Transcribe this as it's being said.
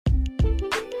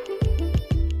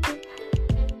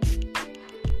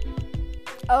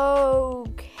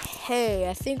Okay,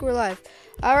 I think we're live.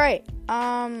 Alright,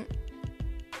 hello.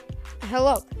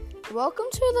 Welcome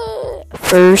to the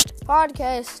first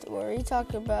podcast where we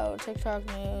talk about TikTok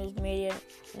news, media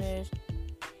news,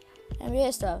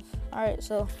 NBA stuff. Alright,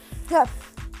 so, yeah.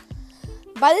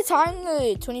 By the time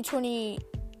the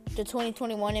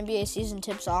 2021 NBA season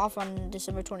tips off on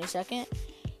December 22nd,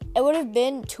 it would have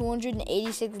been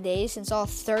 286 days since all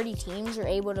 30 teams are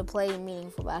able to play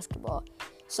meaningful basketball.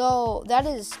 So that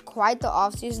is quite the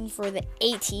offseason for the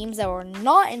 8 teams that were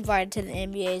not invited to the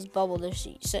NBA's bubble this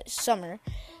summer.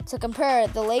 To compare,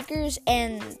 the Lakers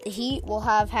and the Heat will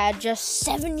have had just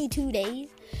 72 days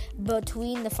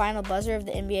between the final buzzer of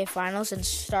the NBA Finals and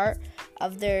start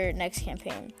of their next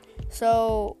campaign.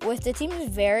 So with the teams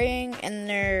varying in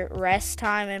their rest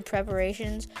time and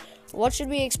preparations, what should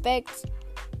we expect?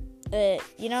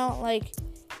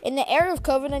 In the era of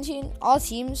COVID-19, all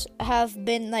teams have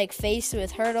been faced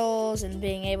with hurdles and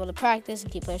being able to practice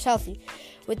and keep players healthy.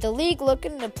 With the league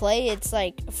looking to play its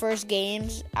first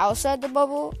games outside the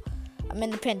bubble,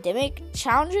 the pandemic,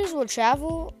 challenges will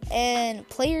travel and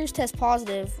players test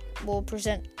positive will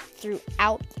present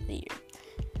throughout the year.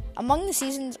 Among the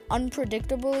season's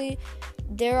unpredictably,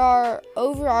 there are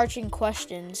overarching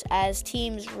questions as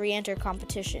teams re-enter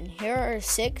competition. Here are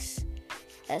 6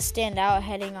 that stand out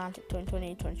heading on to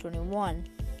 2020-2021.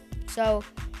 So,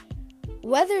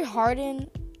 whether Harden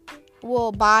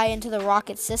will buy into the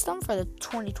Rockets system for the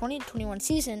 2020-21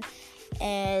 season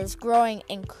is growing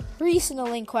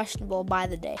increasingly questionable by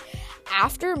the day.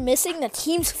 After missing the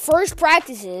team's first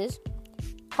practices,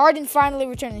 Harden finally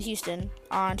returned to Houston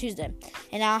on Tuesday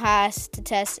and now has to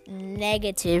test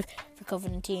negative for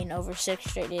COVID-19 over 6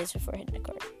 straight days before hitting the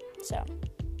court. So,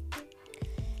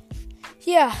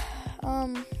 yeah.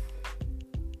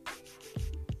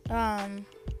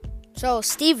 So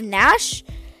Steve Nash,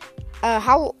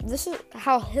 how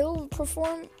he'll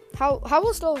perform? How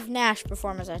will Steve Nash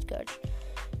perform as head coach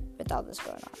without this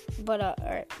going on? But all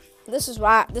right, this is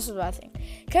what I think.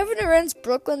 Kevin Durant's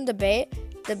Brooklyn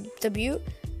debut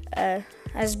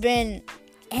has been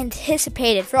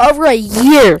anticipated for over a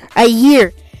year.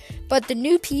 But the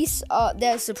new piece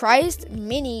that surprised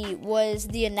many was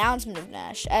the announcement of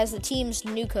Nash as the team's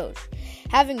new coach.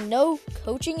 Having no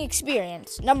coaching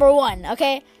experience, number one,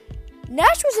 okay?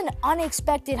 Nash was an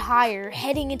unexpected hire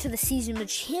heading into the season with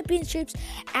championships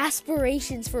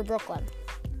aspirations for Brooklyn.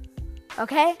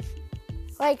 Okay?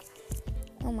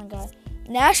 Oh my God.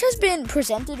 Nash has been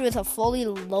presented with a fully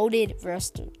loaded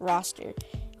roster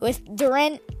with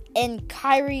Durant and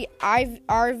Kyrie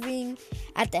Irving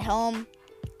at the helm.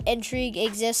 Intrigue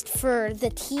exists for the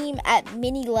team at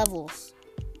many levels,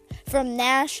 from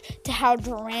Nash to how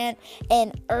Durant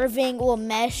and Irving will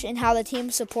mesh and how the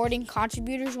team's supporting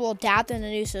contributors will adapt in the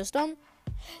new system.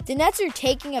 The Nets are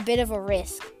taking a bit of a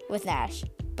risk with Nash,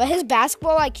 but his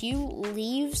basketball IQ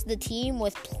leaves the team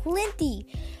with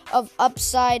plenty of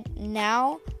upside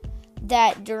now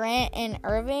that Durant and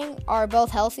Irving are both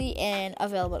healthy and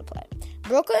available to play.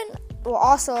 Brooklyn will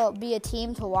also be a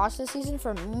team to watch this season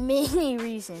for many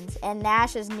reasons, and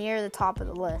Nash is near the top of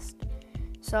the list.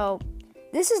 So,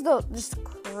 this is just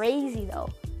crazy though.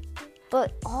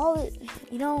 But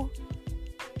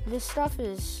this stuff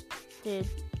is, dude.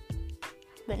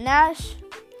 But Nash,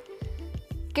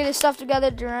 get his stuff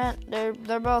together. Durant,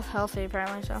 they're both healthy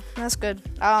apparently, so that's good.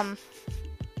 I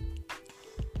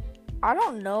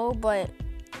don't know, but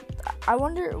I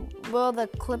wonder, will the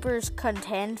Clippers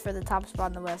contend for the top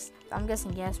spot in the West? I'm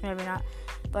guessing yes, maybe not.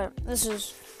 But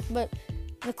the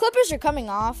Clippers are coming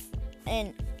off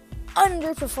an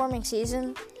underperforming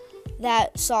season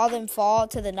that saw them fall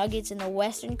to the Nuggets in the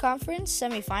Western Conference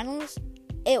semifinals.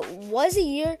 It was a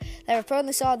year that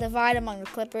reportedly saw a divide among the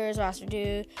Clippers roster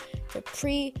due to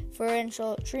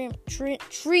preferential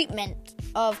treatment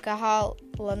of Kawhi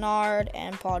Leonard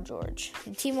and Paul George.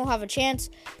 The team will have a chance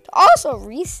to also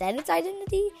reset its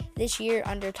identity this year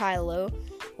under Ty Lue,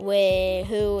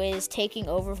 who is taking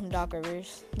over from Doc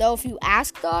Rivers. Though if you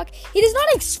ask Doc, he does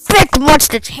not expect much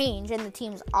to change in the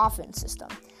team's offense system.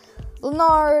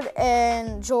 Leonard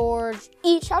and George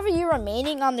each have a year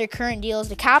remaining on their current deals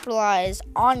to capitalize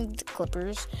on the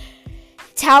Clippers'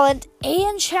 talent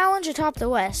and challenge atop the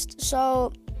West.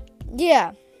 So,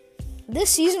 yeah.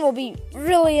 This season will be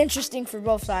really interesting for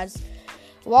both sides.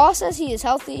 Wall says he is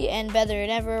healthy and better than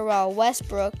ever, while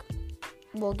Westbrook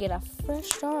will get a fresh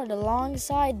start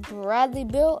alongside Bradley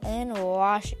Beal in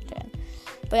Washington.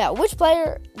 But yeah, which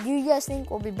player do you guys think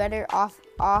will be better off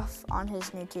on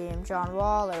his new team, John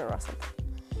Wall or Russell?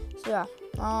 So yeah,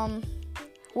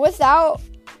 with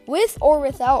or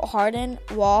without Harden,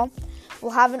 Wall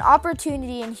will have an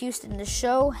opportunity in Houston to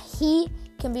show he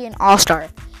can be an all-star.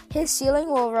 His ceiling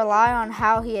will rely on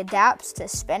how he adapts to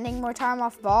spending more time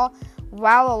off ball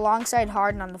while alongside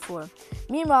Harden on the floor.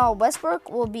 Meanwhile, Westbrook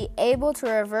will be able to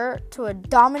revert to a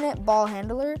dominant ball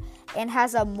handler and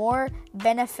has a more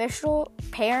beneficial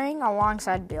pairing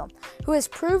alongside Beal, who has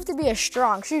proved to be a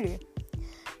strong shooter.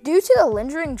 Due to the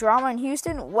lingering drama in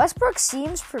Houston, Westbrook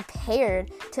seems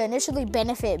prepared to initially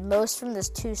benefit most from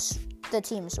the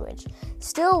team switch.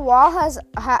 Still, Wall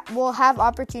will have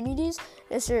opportunities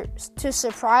to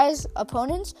surprise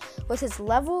opponents with his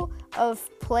level of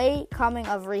play coming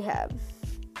of rehab.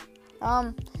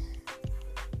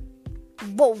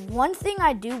 But one thing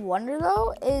I do wonder,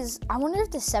 though, is I wonder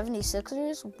if the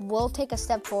 76ers will take a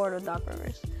step forward with Doc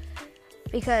Rivers.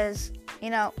 Because,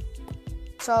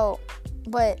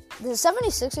 but the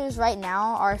 76ers right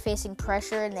now are facing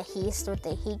pressure in the East with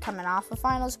the Heat coming off a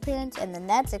finals appearance and the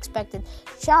Nets expected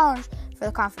to challenge for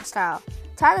the conference title.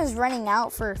 Time is running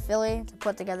out for Philly to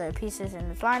put together the pieces in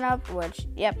the lineup, which,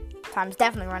 time's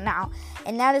definitely running out.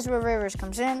 And that is where Rivers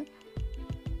comes in.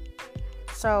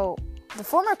 So, the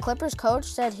former Clippers coach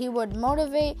said he would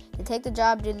motivate to take the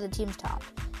job due to the team's talent.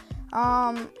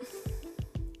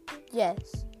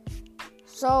 Yes.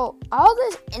 So, all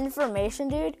this information,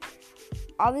 dude,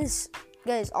 all this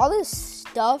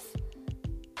stuff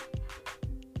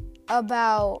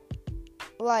about,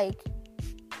 all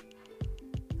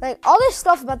this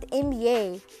stuff about the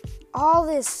NBA, all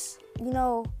this,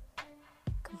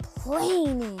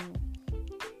 complaining,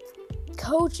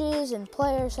 coaches and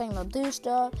players saying they'll do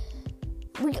stuff.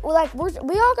 We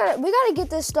gotta get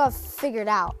this stuff figured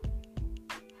out.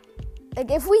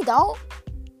 If we don't,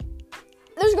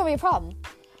 there's gonna be a problem.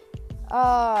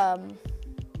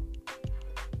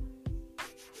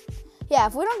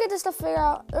 If we don't get this stuff figured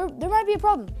out, there might be a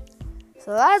problem.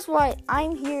 So that's why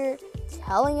I'm here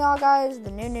telling y'all guys the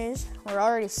new news. We're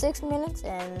already 6 minutes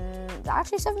and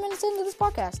actually 7 minutes into this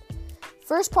podcast.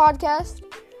 First podcast.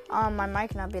 My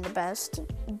mic not be the best,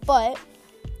 but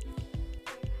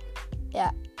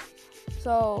yeah.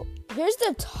 So here's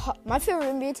the top. My favorite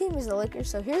NBA team is the Lakers.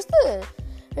 So here's the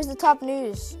top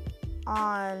news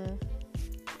on.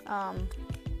 I'm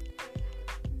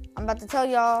about to tell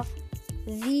y'all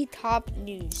the top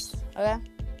news. Okay.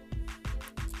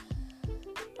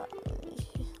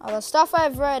 All the stuff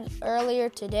I've read earlier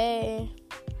today,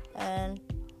 and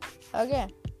okay.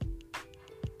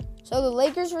 So the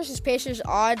Lakers versus Pacers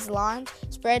odds lines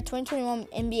spread 2021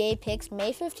 NBA picks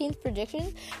May 15th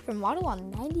predictions from model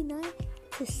on 99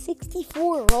 to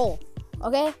 64 roll.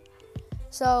 Okay?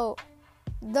 So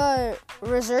the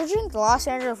resurgent Los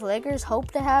Angeles Lakers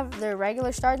hope to have their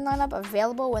regular starting lineup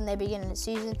available when they begin the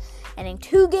season, ending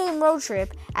 2-game road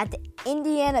trip at the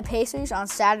Indiana Pacers on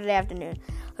Saturday afternoon.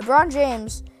 LeBron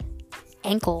James'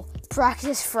 ankle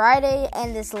practiced Friday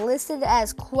and is listed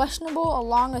as questionable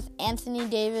along with Anthony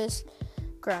Davis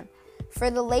groin.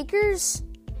 For the Lakers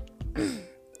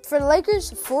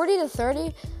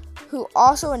 40-30, who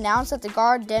also announced that the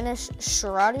guard Dennis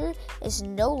Schroeder is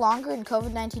no longer in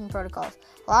COVID-19 protocols.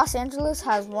 Los Angeles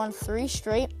has won 3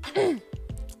 straight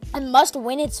and must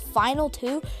win its final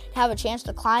 2 to have a chance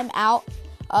to climb out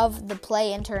of the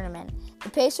play-in tournament. The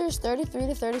Pacers,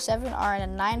 33-37, are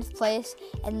in 9th place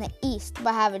in the East,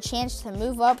 but have a chance to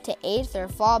move up to 8th or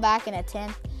fall back in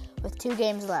 10th with 2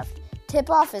 games left.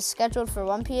 Tip-off is scheduled for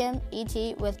 1 p.m. ET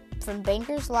from the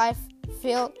Bankers Life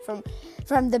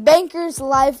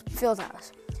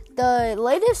Fieldhouse. The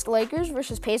latest Lakers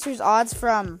versus Pacers odds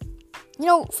from,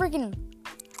 freaking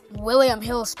William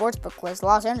Hill Sportsbook list,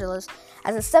 Los Angeles,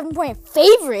 as a 7-point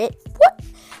favorite. What?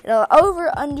 The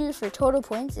over-under for total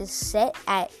points is set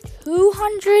at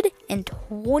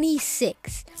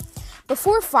 226.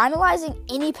 Before finalizing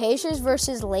any Pacers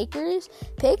versus Lakers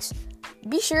picks,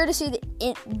 be sure to see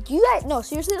y'all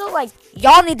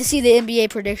need to see the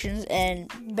NBA predictions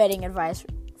and betting advice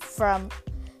from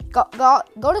go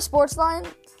to Sportsline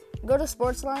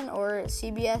or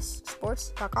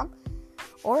CBSSports.com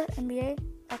or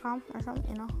NBA.com or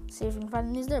something, see if you can find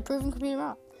the news there. Proven computer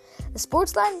out. The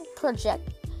Sportsline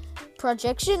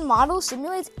projection model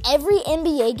simulates every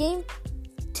NBA game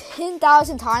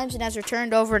 10,000 times and has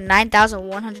returned over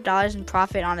 $9,100 in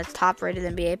profit on its top-rated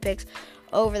NBA picks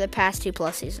over the past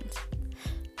 2+ seasons.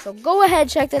 So go ahead,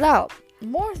 check that out.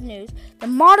 More news: the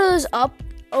model is up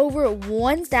over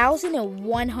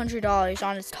 $1,100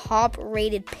 on its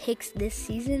top-rated picks this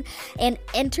season and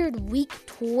entered Week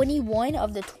 21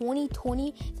 of the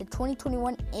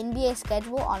 2020-2021 NBA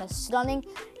schedule on a stunning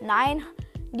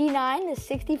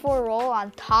 99-64 roll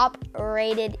on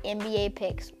top-rated NBA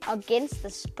picks against the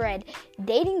spread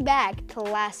dating back to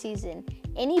last season.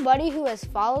 Anybody who has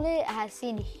followed it has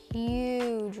seen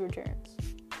huge returns.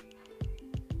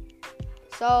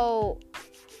 So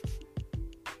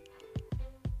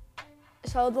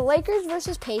the Lakers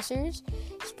versus Pacers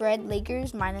spread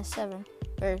Lakers -7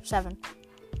 or 7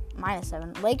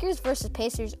 -7. Lakers versus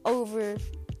Pacers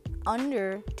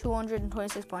under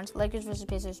 226 points. Lakers versus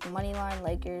Pacers money line.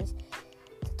 Lakers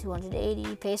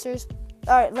 280. Pacers.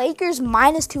 All right, Lakers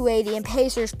 -280 and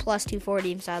Pacers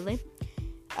 +240. Sadly,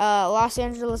 Los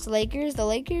Angeles Lakers. The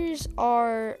Lakers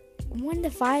are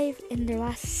 1-5 in their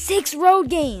last 6 road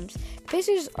games. The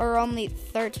Pacers are only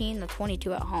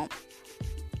 13-22 at home.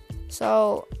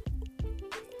 So,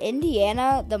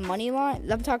 Indiana, the money line,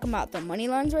 I'm talking about the money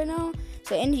lines right now.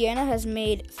 So, Indiana has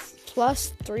made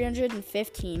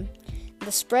 +315.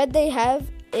 The spread they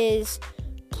have is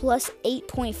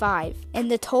 +8.5. And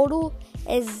the total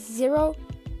is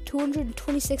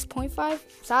 226.5.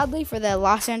 Sadly, for the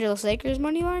Los Angeles Lakers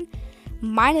money line,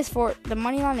 -4. The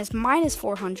money line is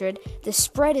 -400. The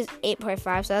spread is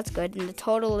 8.5, so that's good. And the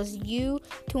total is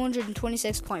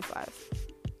 226.5.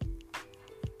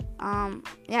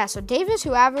 So Davis,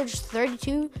 who averaged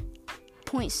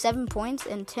 32.7 points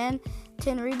and 10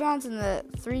 rebounds in the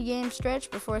 3-game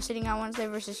stretch before sitting out Wednesday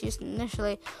versus Houston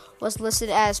initially, was listed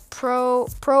as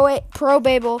probable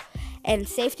and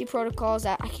safety protocols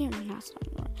that I can't pronounce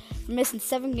anymore. For missing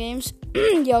 7 games,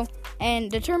 and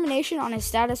determination on his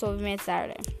status will be made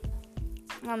Saturday.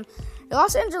 The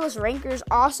Los Angeles Lakers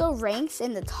also ranks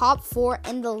in the top 4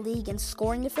 in the league in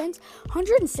scoring defense,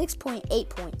 106.8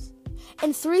 points.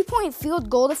 In 3-point field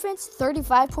goal defense,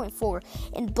 35.4.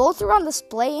 And both are on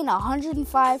display in a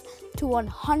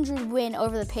 105-100 win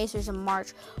over the Pacers in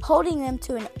March, holding them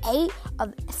to an 8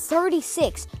 of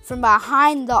 36 from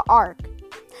behind the arc.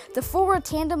 The forward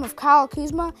tandem of Kyle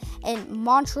Kuzma and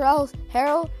Montrezl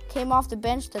Harrell came off the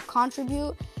bench to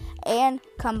contribute and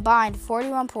combined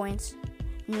 41 points,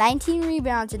 19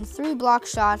 rebounds, and 3 block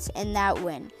shots in that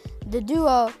win. The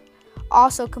duo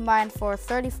also combined for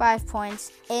 35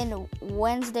 points in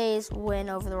Wednesday's win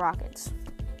over the Rockets.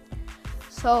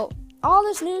 So, all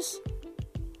this news,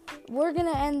 we're going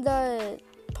to end the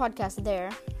podcast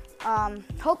there.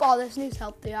 Hope all this news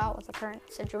helped you out with the current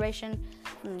situation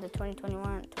from the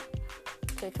 2021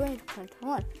 to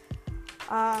 2021.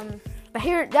 But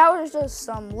here, that was just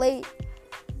some late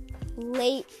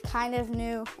kind of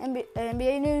new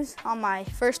NBA news on my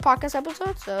first podcast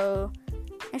episode. So,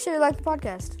 make sure you like the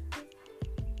podcast.